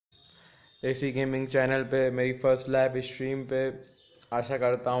AC gaming channel पे मेरी first live stream पे। आशा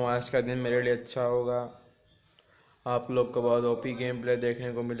करता हूँ आज का दिन मेरे लिए अच्छा होगा। आप लोग को बहुत ओपी गेम प्ले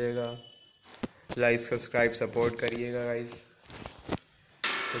देखने को मिलेगा। लाइक सब्सक्राइब सपोर्ट करिएगा गाइस।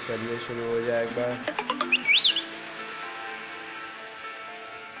 तो चलिए शुरू हो जाए एक बार।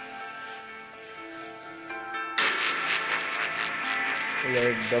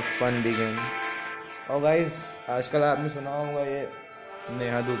 Let the fun begin. और गाइस आजकल आपने सुना होगा ये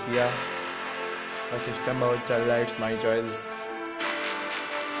नेहा धूपिया का सिस्टम बहुत चल रहा है, इट्स माई चॉइस।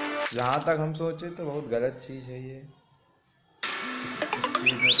 जहाँ तक हम सोचे तो बहुत गलत चीज़ है ये। इस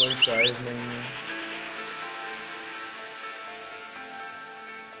चीज़ में कोई चॉइस नहीं है,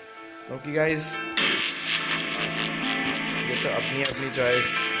 क्योंकि गाइस ये तो अपनी अपनी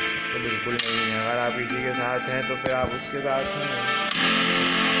चॉइस तो बिल्कुल नहीं है। अगर आप किसी के साथ हैं तो फिर आप उसके साथ हैं।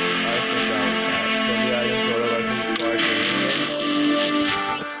 और इसमें क्या होता है, चलिए आज हम 16 वर्सेस स्क्वाड खेलेंगे।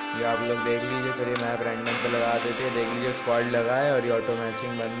 ये आप लोग देख लीजिए। चलिए मैप रैंडम पे लगा देते हैं, देख लीजिए स्क्वाड लगा है और ये ऑटो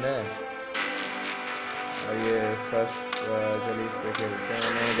मैचिंग बंद है। और ये फर्स्ट चलिए इस पे खेलते हैं।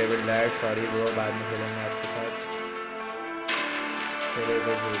 मैंने डेविड लैट, सॉरी ब्रो, बाद में खेलेंगे आपके साथ। चलिए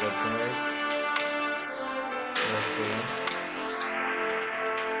इधर शुरू करते हैं गाइस।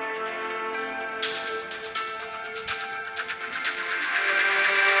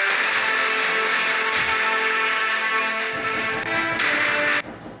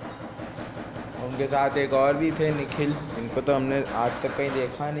 उनके साथ एक और भी थे, निखिल। इनको तो हमने आज तक कहीं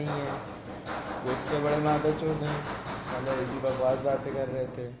देखा नहीं है। वो उससे बड़े माता चोद हैं, मतलब इसी बकवास बातें कर रहे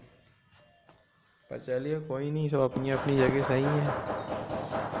थे। पर चलिए कोई नहीं, सब अपनी अपनी जगह सही है।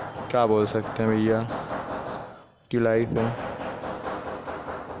 क्या बोल सकते हैं भैया, की लाइफ है।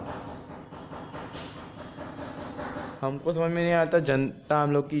 हमको समझ में नहीं आता जनता,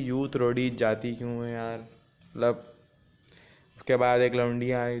 हम लोग की यूथ रोडीज जाती क्यों है यार। मतलब उसके बाद एक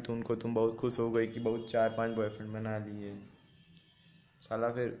लौंडिया आई तो उनको तुम बहुत खुश हो गई कि बहुत 4-5 बॉयफ्रेंड बना लिए। साला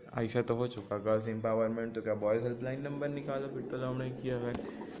फिर ऐसा तो हो चुका गर्ल्स एम्पावरमेंट, तो क्या बॉयज़ हेल्पलाइन नंबर निकालो फिर तो लौंडे किया। अगर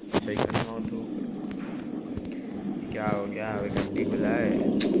सही करना हो तो क्या हो गया, अभी घंटी बुलाए।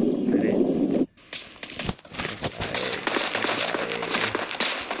 अरे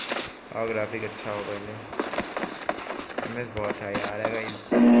और ग्राफिक अच्छा हो पहले। एमएस बहुत हाई आ रहा है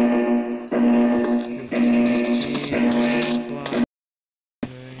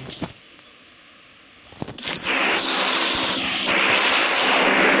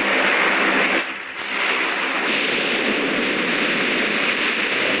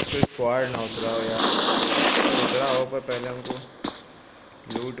स्क्वाड ना उतरा हो यार, उतरा हो पर पहले हमको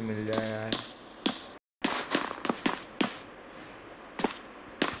लूट मिल जाए यार।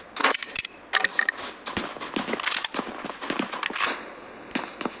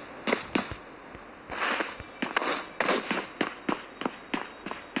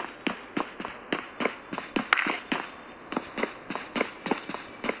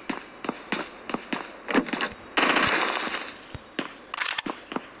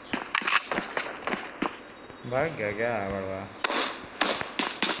 भाग गया क्या बड़वा।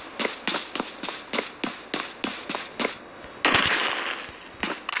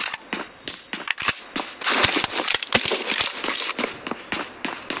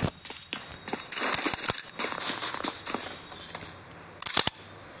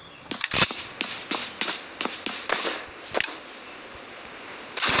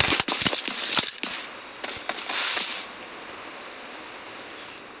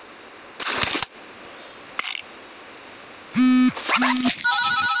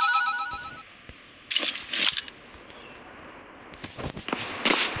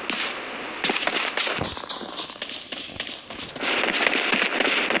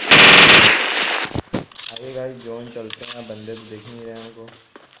 आइए गाइस जोन चलते हैं, बंदे तो देख नहीं रहे हमको।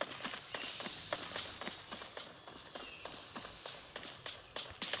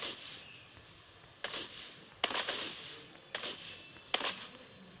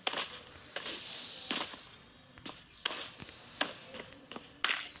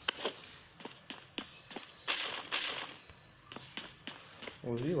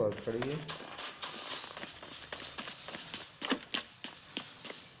 उसी बहुत खड़ी है।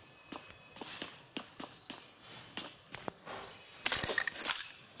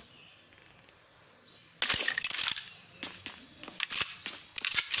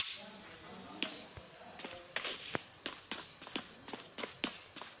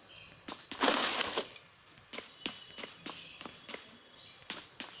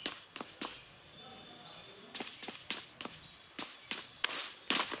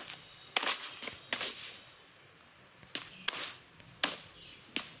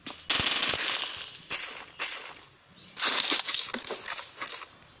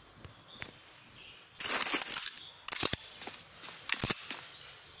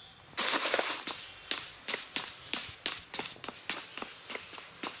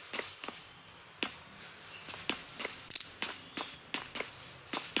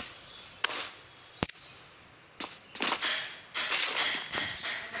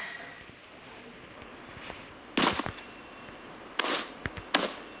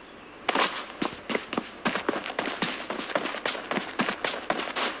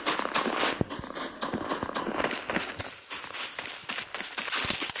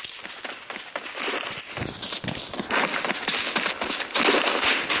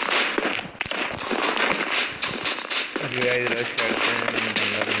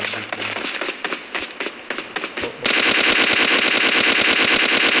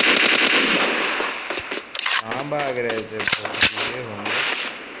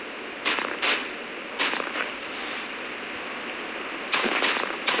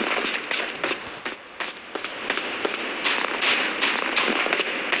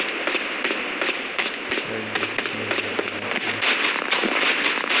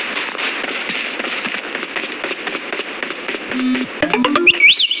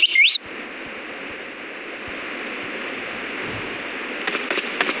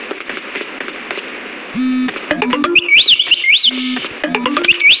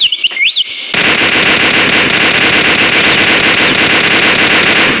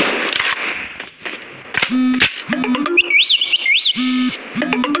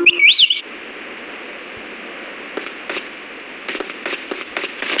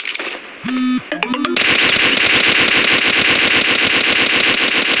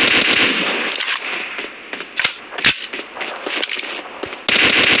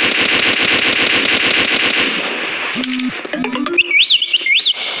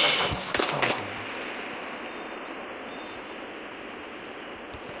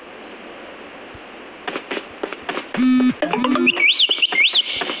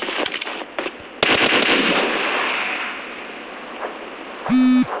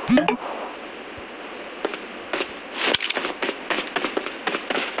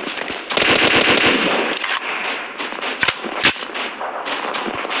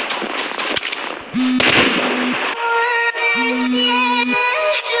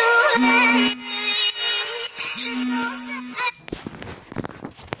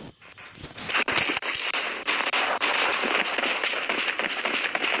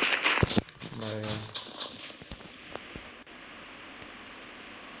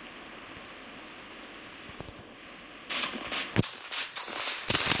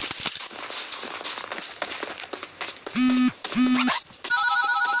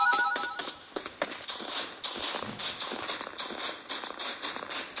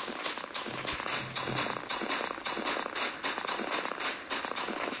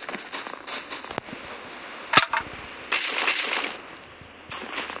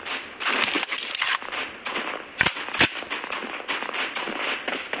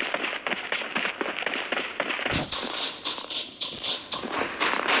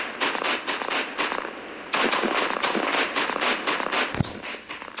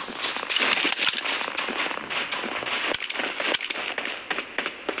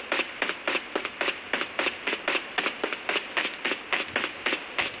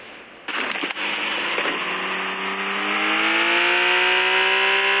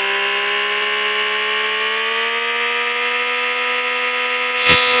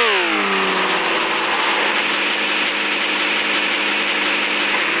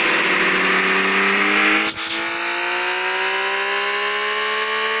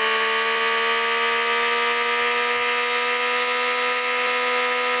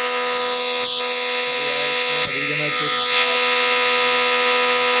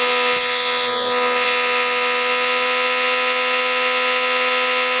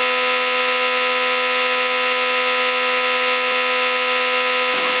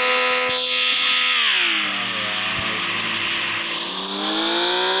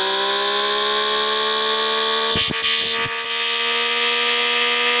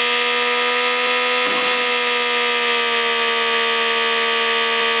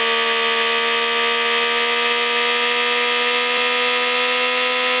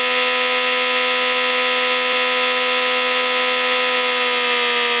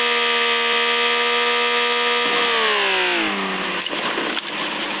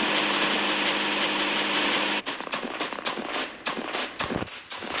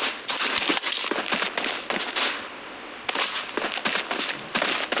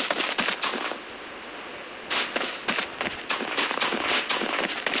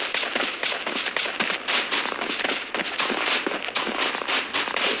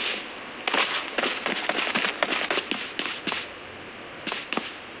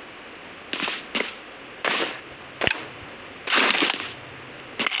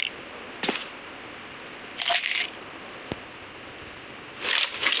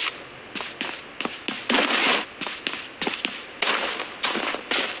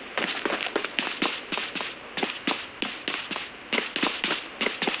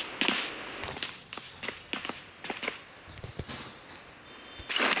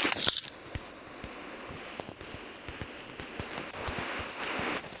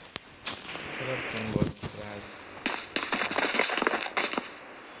 बर्तन बहुत खराब।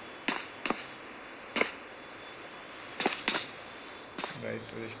 गाइस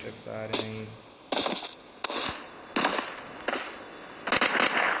टूरिस्टर्स आ रहे हैं।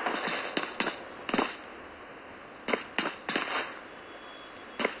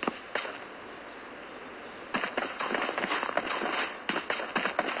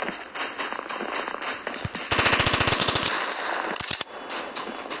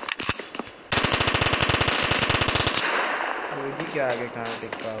 जी के आगे कहाँ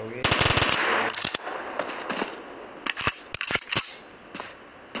टिक पाओगे।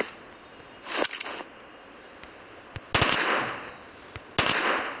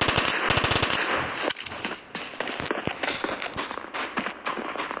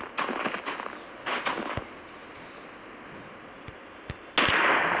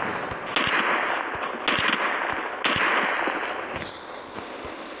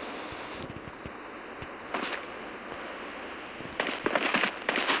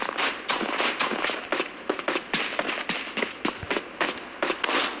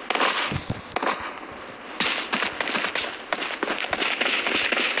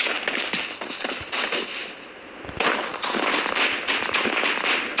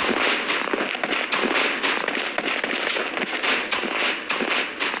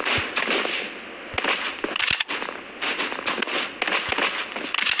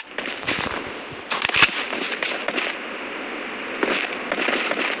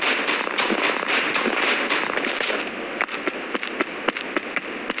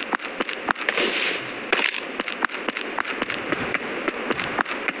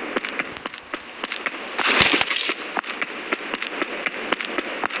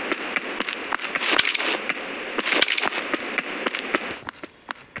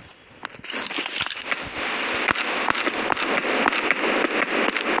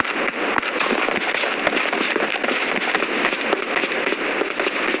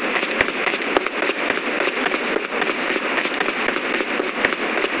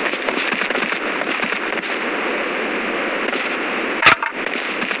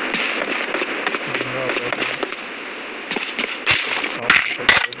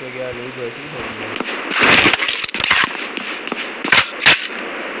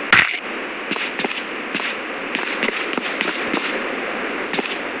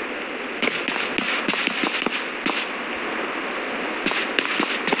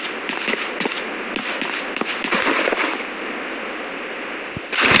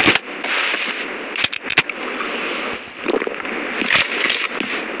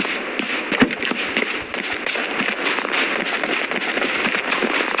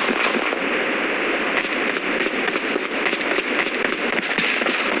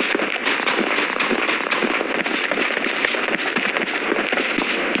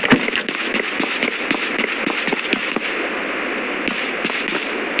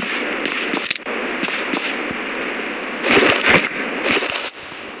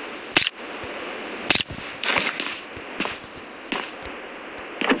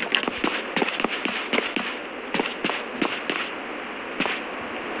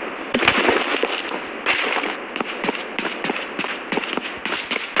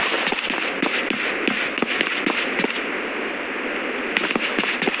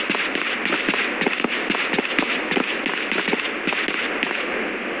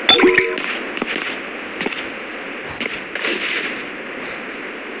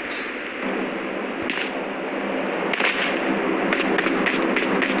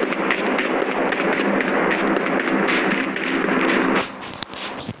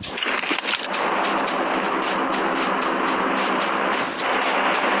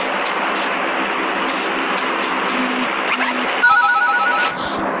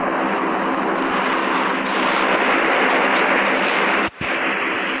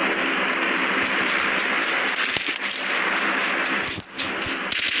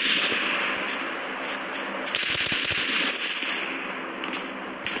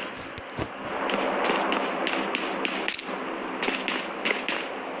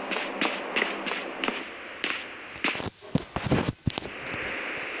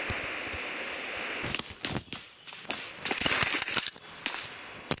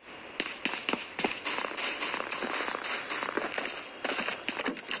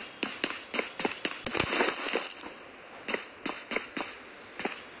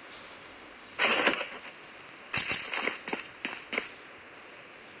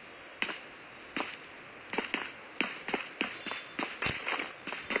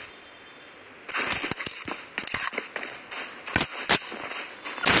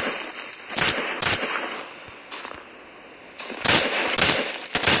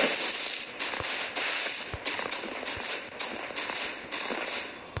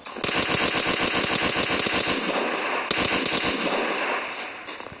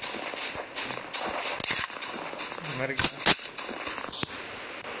 मर गया।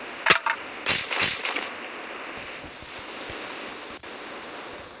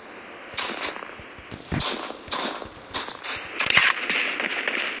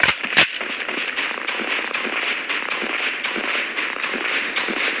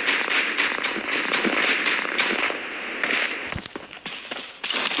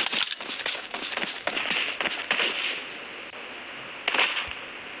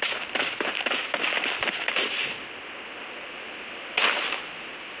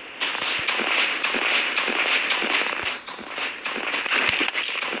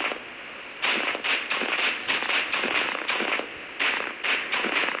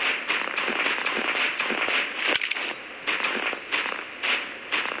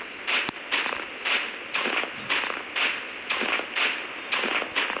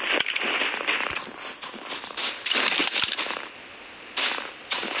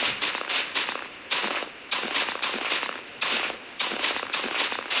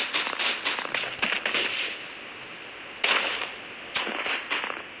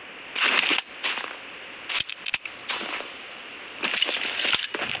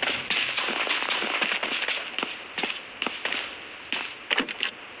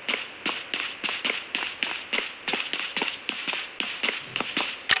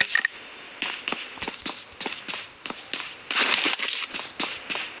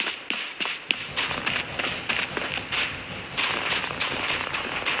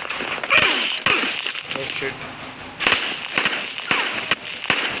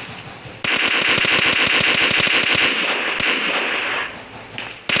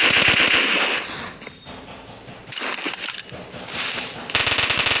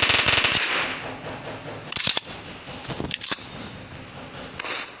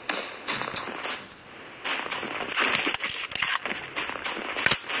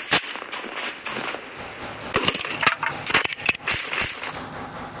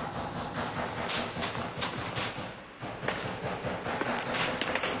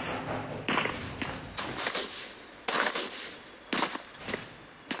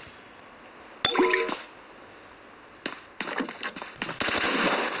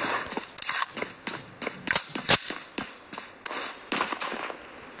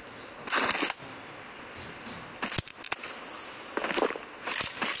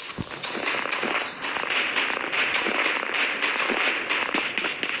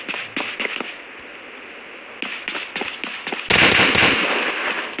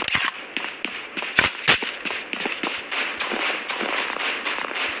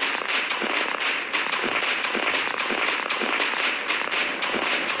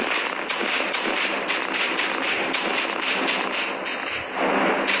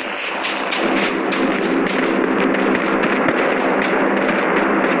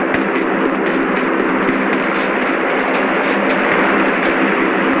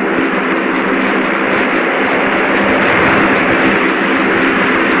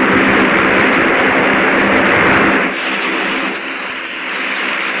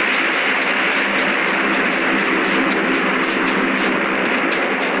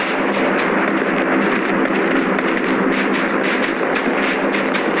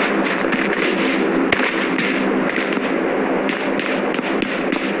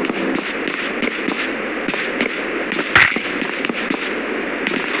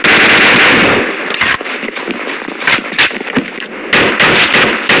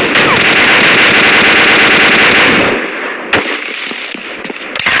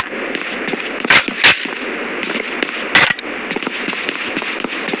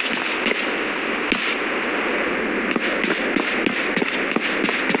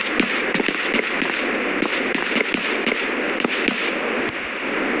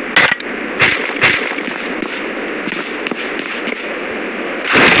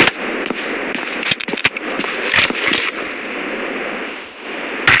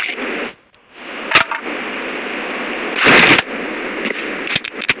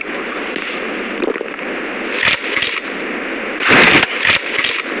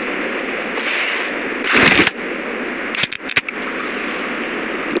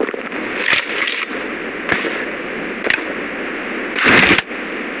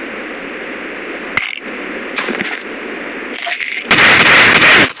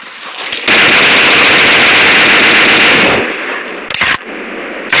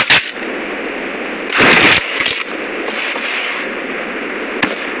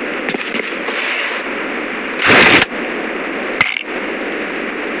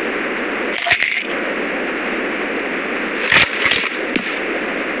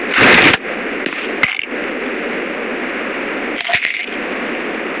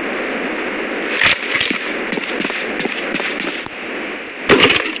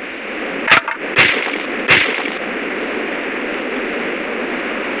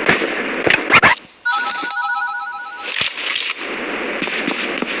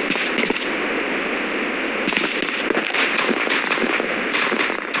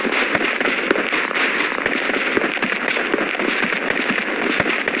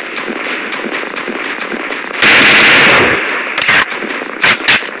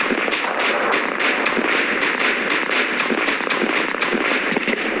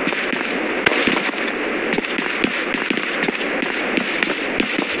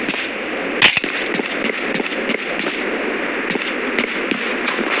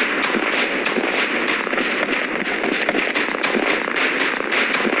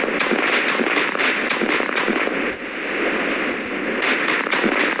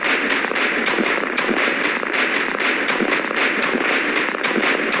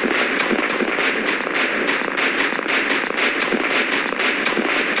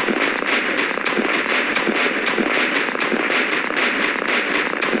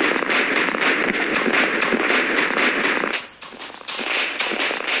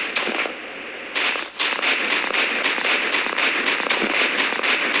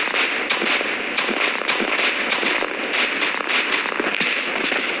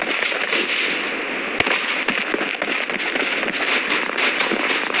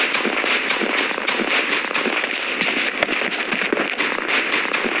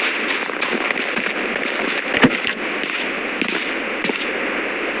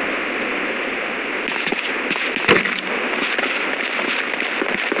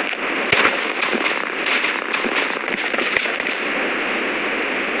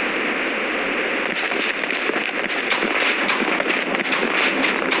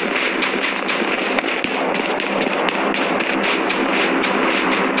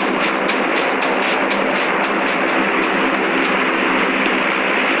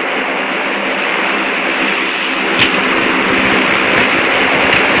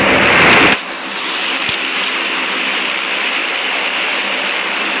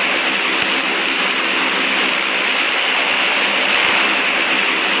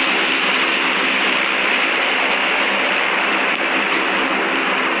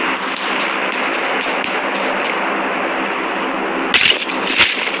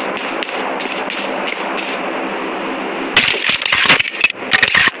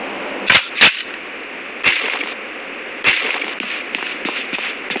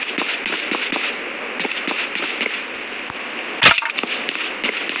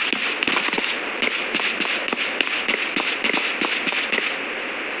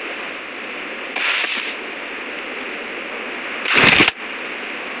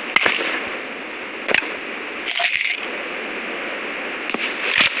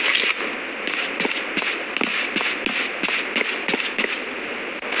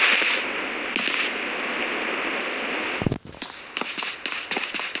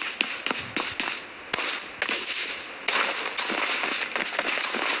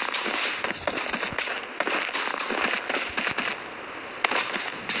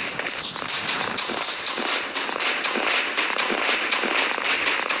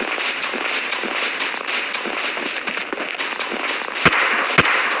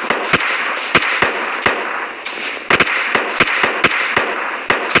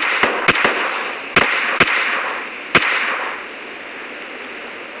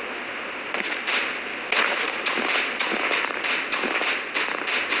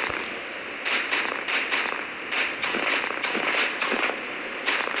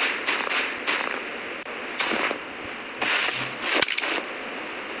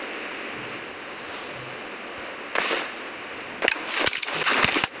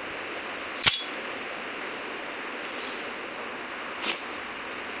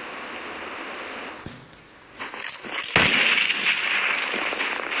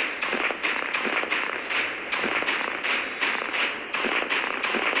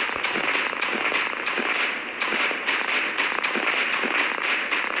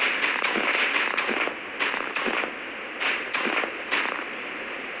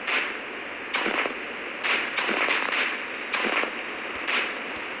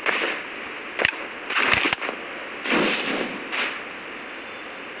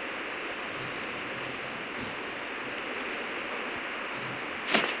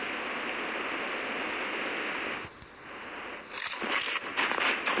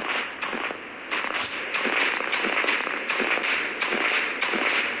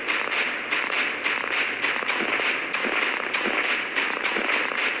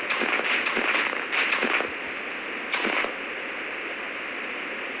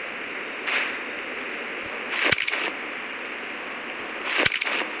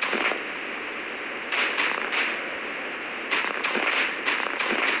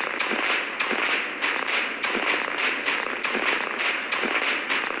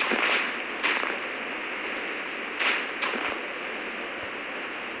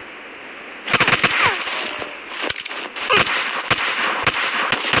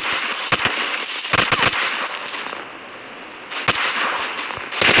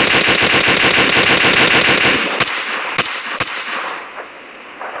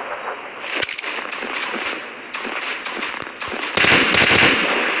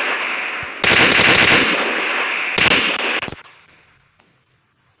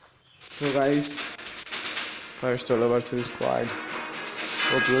 So guys, first solo versus squad.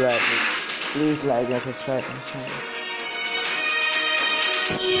 Hope you like it. Please like and subscribe my channel.